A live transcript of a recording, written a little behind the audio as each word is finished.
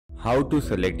How to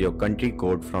select your country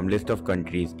code from list of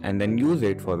countries and then use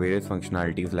it for various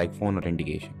functionalities like phone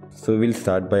authentication. So we'll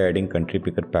start by adding country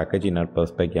picker package in our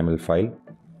perspec.yaml file.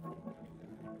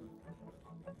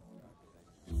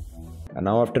 And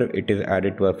now after it is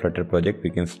added to our Flutter project, we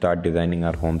can start designing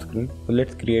our home screen. So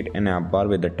let's create an app bar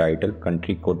with the title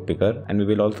country code picker, and we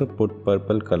will also put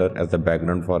purple color as the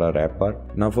background for our app bar.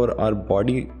 Now for our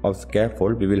body of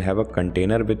scaffold, we will have a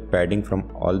container with padding from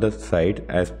all the sides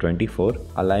as 24,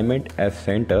 alignment as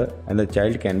center, and the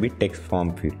child can be text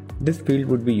form field. This field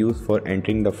would be used for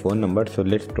entering the phone number, so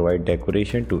let's provide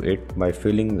decoration to it by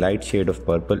filling light shade of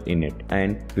purple in it,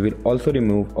 and we will also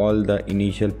remove all the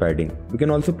initial padding. We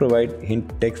can also provide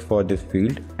hint text for this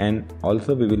field, and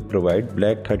also we will provide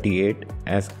black 38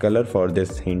 as color for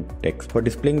this hint text. For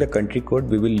displaying the country code,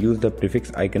 we will use the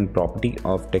prefix icon property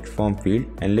of text form field,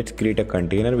 and let's create a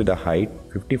container with a height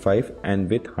 55 and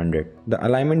width 100. The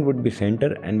alignment would be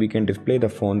center, and we can display the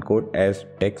phone code as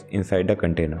text inside the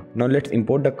container. Now let's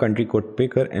import the country code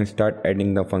picker and start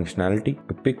adding the functionality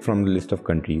to pick from the list of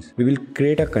countries. We will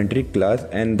create a country class,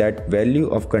 and that value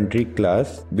of country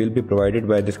class will be provided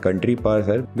by this country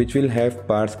parser, which will have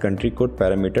parse country code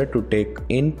parameter to take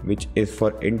in, which is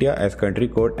for India as country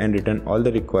code, and return all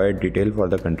the required detail for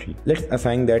the country. Let's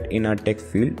assign that in our text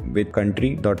field with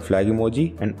country.flag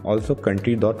emoji and also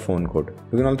country.phone code.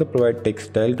 We can also provide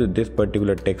text style to this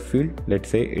particular text field. Let's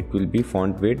say it will be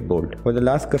font weight bold. For the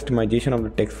last customization of the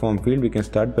text form field, we can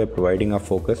start by providing a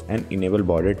focus and enable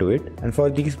border to it. And for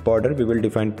these border, we will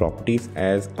define properties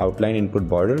as outline input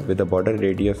border with a border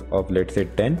radius of let's say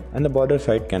 10, and the border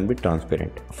side can be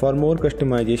transparent. For more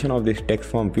customization of this text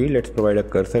form field, let's provide a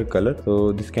cursor color.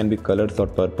 So this can be colors or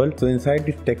purple. So inside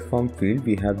this text form field,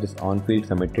 we have this on field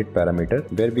submitted parameter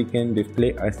where we can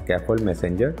display a scaffold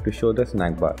messenger to show the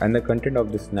snack bar, and the content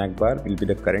of the snack bar will be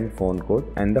the current phone code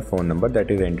and the phone number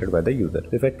that is entered by the user.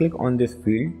 So if I click on this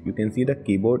field, you can see the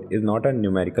keyboard is not a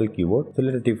numerical keyboard. So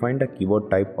let's define the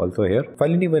keyboard type also here.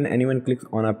 Finally, when anyone clicks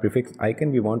on a prefix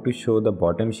icon, we want to show the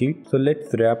bottom sheet. So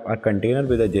let's wrap our container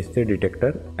with a gesture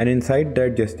detector, and inside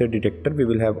that gesture detector we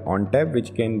will have on tab,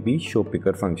 which can be show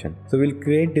picker function. So we'll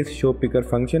create this show picker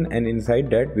function, and inside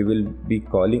that we will be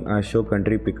calling our show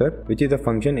country picker, which is a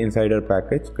function inside our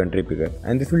package country picker,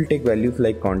 and this will take values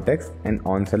like context and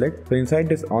on select. So inside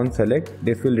this on select,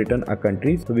 this will return a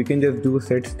country, so we can just do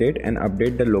set state and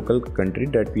update the local country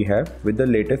that we have with the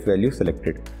latest value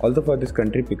selected. Also for this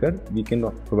country picker, we can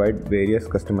provide various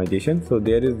customizations. So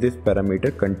there is this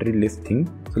parameter country list thing.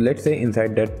 So let's say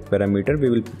inside that parameter we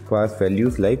will pass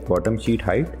values like bottom sheet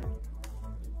height.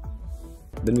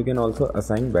 Then we can also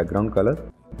assign background color,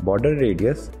 border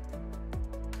radius,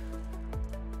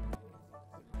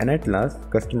 and at last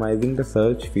customizing the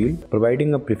search field,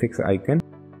 providing a prefix icon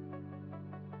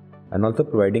and also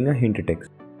providing a hint text.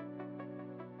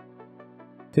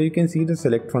 So you can see the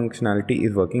select functionality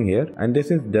is working here, and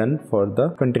this is done for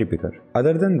the country picker.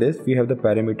 Other than this, we have the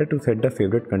parameter to set the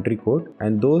favorite country code,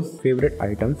 and those favorite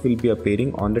items will be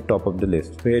appearing on the top of the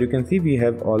list. So here you can see we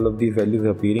have all of these values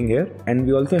appearing here, and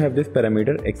we also have this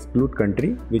parameter exclude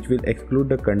country, which will exclude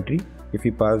the country if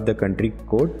we pass the country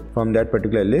code from that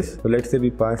particular list. So let's say we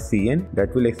pass CN,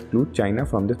 that will exclude China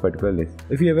from this particular list.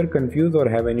 If you ever confused or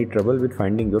have any trouble with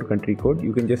finding your country code,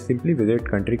 you can just simply visit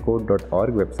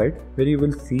countrycode.org website, where you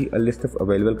will see a list of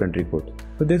available country codes.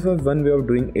 So this was one way of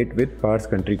doing it with parse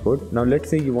country code. Now let's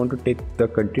say you want to take the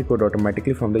country code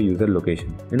automatically from the user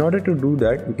location. In order to do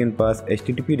that, we can pass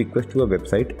HTTP request to a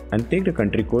website and take the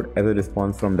country code as a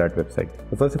response from that website.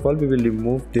 So first of all, we will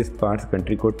remove this parse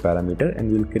country code parameter,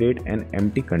 and we will create an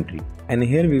empty country. And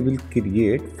here we will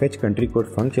create fetch country code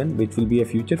function, which will be a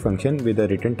future function with a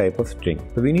return type of string.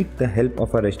 So we need the help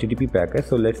of our HTTP package.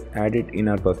 So let's add it in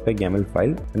our perspec.yaml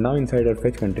file. And now inside our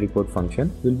fetch country code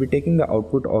function, we'll be taking the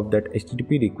output of that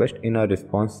HTTP request in our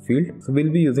response field. So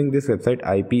we'll be using this website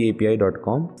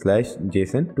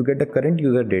ipapi.com/json to get the current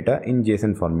user data in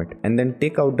JSON format, and then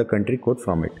take out the country code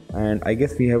from it. And I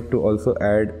guess we have to also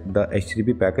add the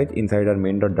HTTP package inside our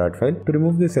main.dart file. To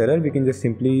remove this error, we can just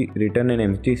simply return an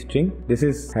empty string. This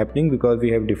is happening because we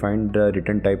have defined the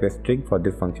return type as string for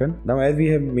this function. Now as we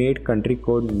have made country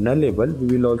code nullable, we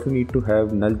will also need to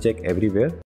have null check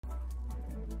everywhere.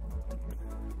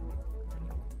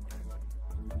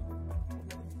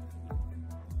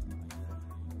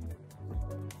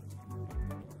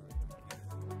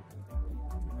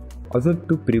 Also,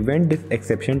 to prevent this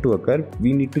exception to occur,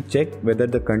 we need to check whether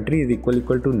the country is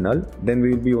equal to null. Then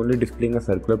we will be only displaying a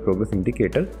circular progress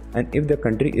indicator, and if the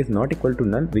country is not equal to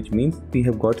null, which means we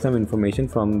have got some information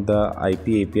from the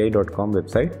ipapi.com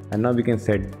website, and now we can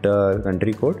set the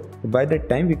country code. By that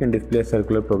time we can display a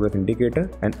circular progress indicator,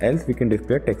 and else we can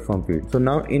display a text form field. So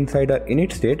now inside our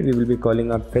init state we will be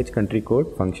calling our fetch country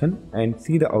code function and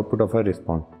see the output of our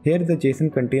response. Here the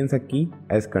JSON contains a key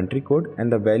as country code,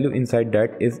 and the value inside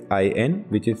that is IN,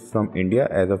 which is from India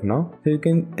as of now. So you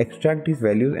can extract these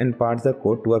values and parse the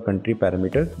code to our country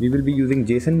parameter. We will be using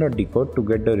json.decode to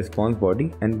get the response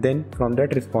body, and then from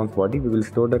that response body we will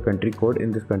store the country code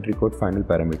in this country code final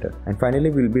parameter, and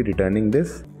finally we will be returning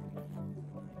this.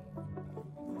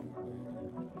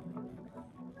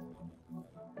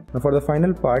 Now for the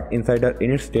final part, inside our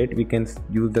init state we can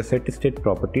use the setState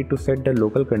property to set the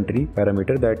local country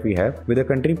parameter that we have with a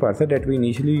country parser that we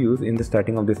initially used in the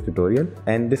starting of this tutorial,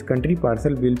 and this country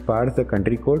parser will parse the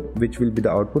country code, which will be the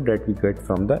output that we get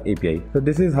from the API. So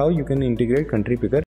this is how you can integrate country picker